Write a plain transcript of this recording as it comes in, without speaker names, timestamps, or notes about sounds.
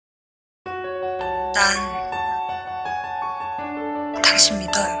난 당신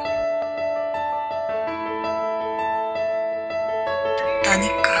믿어요.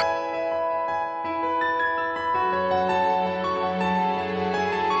 나니까.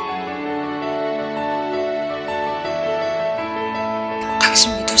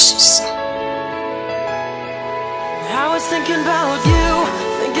 당신 믿을 수 있어. I was thinking about you,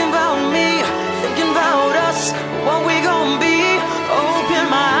 thinking about me, thinking about us, what we gon' be. Open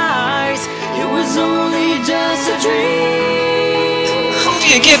my eyes, it was only just a dream.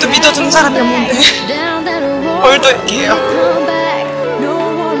 아무리 얘기해도 믿어주는 사람이 없는데 뭘 더 얘기해요. No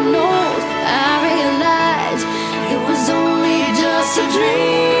one knows, I realized it was only just a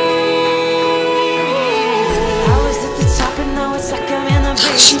dream. I was at the top and now it's like I'm in the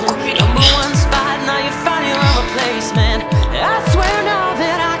basement. Number one spot, now you find your own replacement. I swear now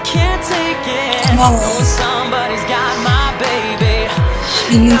that I can't take it. 고마워. Somebody's got my baby.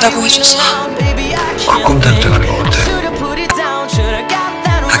 믿는다고 해줘서 꿀꿈 땡땡하는 것 같아.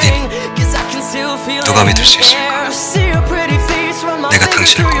 하긴 누가 믿을 수 있을까? 내가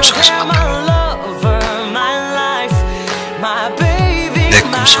당신을 꿈속에서 만나. 내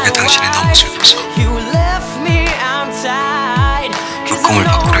꿈속에 당신이 너무 슬퍼서 그 꿈을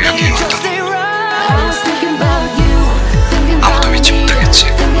바꾸려 여기에 왔다. 아무도 믿지 못하겠지.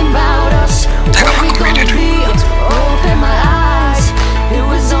 내가 바꾼 미래를.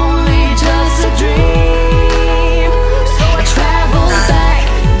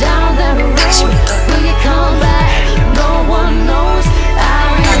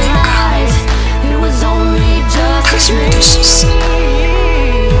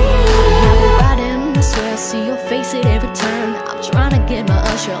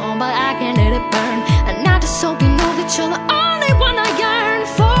 On, but I can't let it burn. And I just hope you know that you're the only one I yearn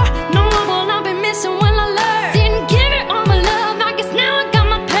for. No one will I be missing when I learn. Didn't give it all my love, I guess now I got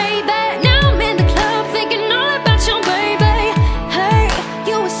my payback. Now I'm in the club thinking all about your baby. Hey,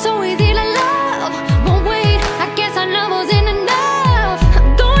 you were so easy to love, but wait, I guess our love wasn't enough.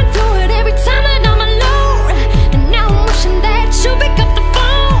 I'm going through it every time that I'm alone, and now I'm wishing that you pick up the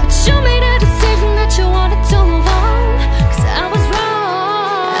phone. But you made a decision that you wanted to move on, 'cause I was wrong.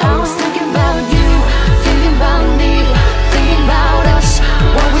 I was thinking about you, thinking about me, thinking about us,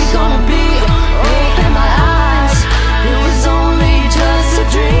 what we gonna be. Open my eyes, it was only just a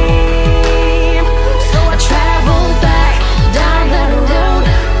dream. So I traveled back down that road.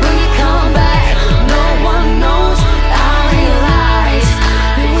 Will you come back? No one knows. I realized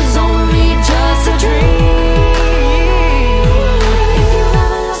it was only just a dream. If you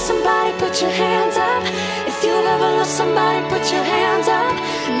ever lost somebody, put your hands up. If you ever lost somebody, put your hands up.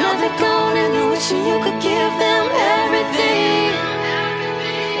 Now they're gone and you're wishing you could give them everything.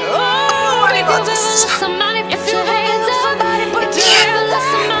 Oh, if you ever lost somebody, put your hands up. If you ever lost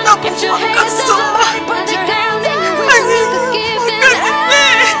somebody, put your hands up.